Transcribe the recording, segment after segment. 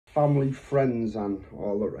family, friends and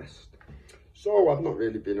all the rest. So I've not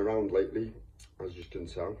really been around lately, as you can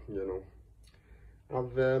tell, you know.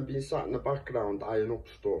 I've been sat in the background eyeing up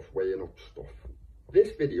stuff, weighing up stuff. This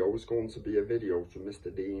video is going to be a video to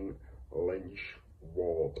Mr. Dean Lynch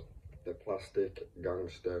Ward, the plastic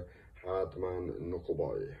gangster, hard man, knuckle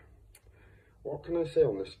boy. What can I say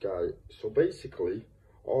on this guy? So basically,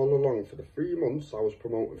 all along for the 3 months I was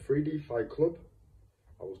promoting 3D Fight Club.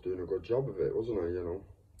 I was doing a good job of it, wasn't I, you know?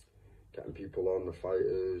 Getting people on, the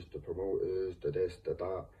fighters, the promoters, the this, the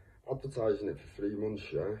that. Advertising it for 3 months,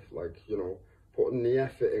 yeah? Like, you know, putting the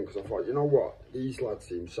effort in, because I thought, you know what? These lads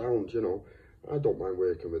seem sound, you know? I don't mind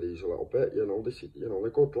working with these a little bit, you know? This, you know,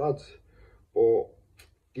 they're good lads. But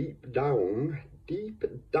deep down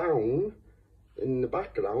in the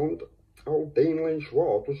background, old Dean Lynch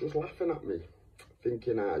Ward was just laughing at me,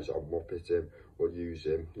 thinking, he's a muppet him, we'll use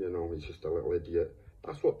him, you know, he's just a little idiot.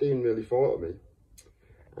 That's what Dean really thought of me.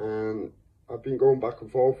 And I've been going back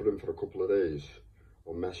and forth with him for a couple of days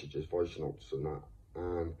on messages, voice notes and that.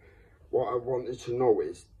 And what I wanted to know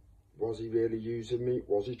is, was he really using me?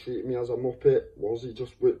 Was he treating me as a muppet? Was he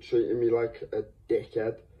just treating me like a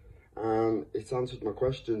dickhead? And it's answered my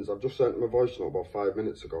questions. I've just sent him a voice note about 5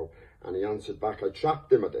 minutes ago, and he answered back. I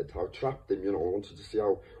trapped him, I did. I trapped him, you know. I wanted to see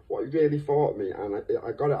what he really thought of me, and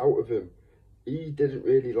I got it out of him. He didn't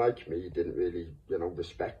really like me. He didn't really, you know,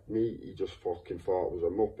 respect me. He just fucking thought I was a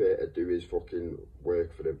muppet to do his fucking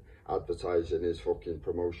work for him, advertising his fucking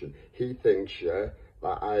promotion. He thinks, yeah,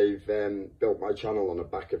 that I've built my channel on the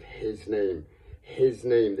back of his name,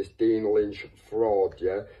 this Dean Lynch fraud,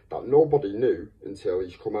 yeah, that nobody knew until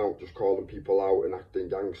he's come out just calling people out and acting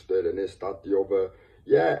gangster and this, that, the other.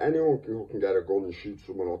 Yeah, anyone who can get a gun and shoot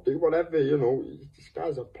someone or do whatever, you know. This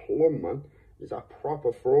guy's a plum, man. He's a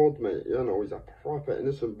proper fraud, mate, you know. He's a proper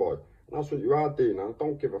innocent boy. And that's what you are, Dean. I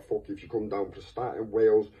don't give a fuck if you come down for a start in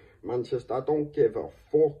Wales, Manchester. I don't give a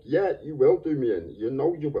fuck. Yeah, you will do me in. You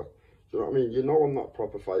know you will. Do you know what I mean? You know I'm not a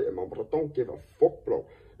proper fighting man, but I don't give a fuck, bro.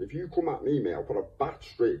 If you come at me, mate, I'll put a bat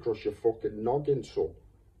straight across your fucking noggin, son.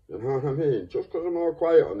 You know what I mean? Just because I'm all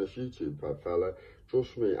quiet on this YouTube, fella,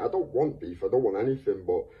 trust me, I don't want beef, I don't want anything,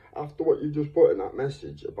 but after what you just put in that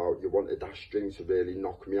message about you wanted that string to really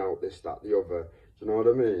knock me out, this, that, the other, do you know what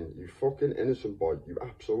I mean? You fucking innocent boy, you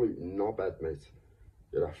absolute knobhead, mate.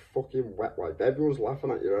 You're a fucking wet wipe. Everyone's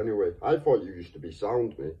laughing at you anyway. I thought you used to be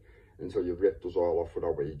sound, mate, until you ripped us all off with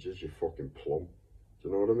our wages, you fucking plum. Do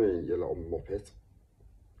you know what I mean? You little muppet.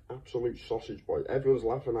 Absolute sausage boy. Everyone's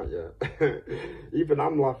laughing at you. Even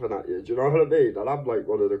I'm laughing at you. Do you know what I mean? And I'm like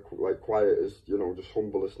one of the quietest, you know, just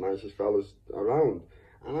humblest, nicest fellas around.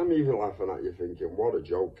 And I'm even laughing at you, thinking, what a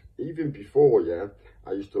joke. Even before, yeah,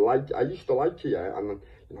 I used to like you, yeah, and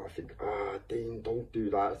you know, I think, Dean, don't do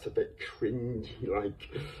that. It's a bit cringy. Like,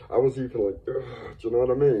 I was even like, do you know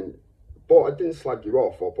what I mean? But I didn't slag you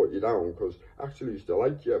off or put you down, because actually I used to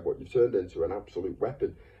like you, but you've turned into an absolute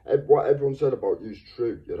weapon. What everyone said about you is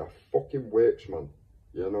true. You're a fucking works man.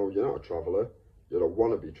 You know, you're not a traveller. You're a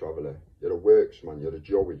wannabe traveller. You're a works man. You're a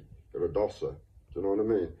Joey. You're a dosser. Do you know what I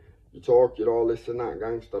mean? You talk, you're all this and that,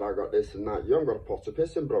 gangster, I got this and that. You haven't got a pot of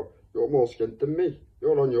pissing, bro. You're more skint than me.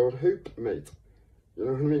 You're on your hoop, mate. You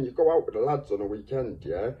know what I mean? You go out with the lads on a weekend,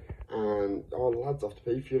 yeah? And all the lads have to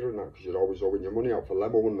pay for you and that, because you're always owing your money out for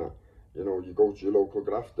limo and that. You know, you go to your local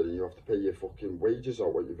grafter and you have to pay your fucking wages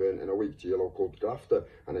out what you've earned in a week to your local grafter,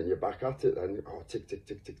 and then you're back at it, and tick, tick,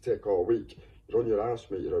 tick, tick, tick all week. You're on your ass,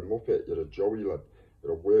 mate. You're a muppet. You're a Joey lad.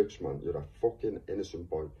 You're a worksman. You're a fucking innocent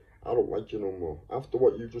boy. I don't like you no more. After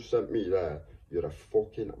what you just sent me there, you're a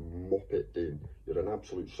fucking muppet, Dean. You're an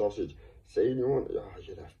absolute sausage. Saying you want,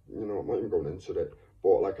 you know, I'm not even going into it.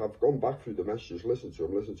 But like, I've gone back through the messages, listen to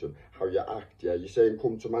him, how you act, yeah. You're saying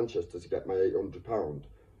come to Manchester to get my £800.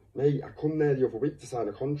 Mate, I come there the other week to sign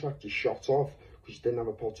a contract, you shot off because you didn't have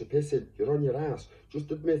a pot of pissing. You're on your ass.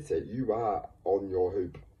 Just admit it, you are on your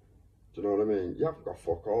hoop. Do you know what I mean? You haven't got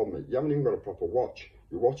fuck all, mate. You haven't even got a proper watch.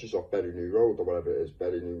 Your watch is off Berry New Road or whatever it is,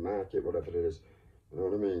 Berry New Market, whatever it is. You know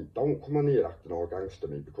what I mean? Don't come on here acting all gangster,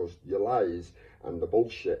 mate, because your lies and the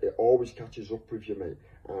bullshit, it always catches up with you, mate.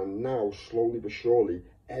 And now, slowly but surely,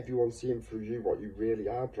 everyone's seeing through you what you really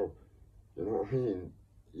are, bro. You know what I mean?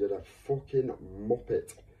 You're a fucking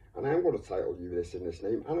muppet. And I'm going to title you this in this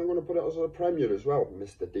name, and I'm going to put it as a premiere as well,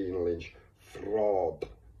 Mr. Dean Lynch Fraud. Do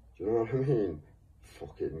you know what I mean?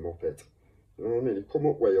 Fucking muppet. You know what I mean? You come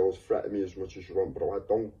up Wales, threaten me as much as you want, bro. I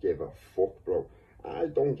don't give a fuck, bro. I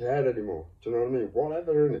don't care anymore. Do you know what I mean?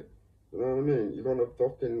 Whatever, innit? You know what I mean? You're going to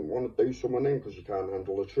fucking want to do someone in because you can't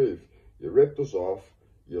handle the truth. You ripped us off,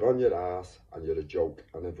 you're on your ass, and you're a joke,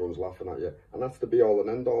 and everyone's laughing at you. And that's the be all and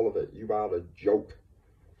end all of it. You are a joke.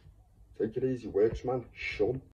 Take it easy, works man. Shun.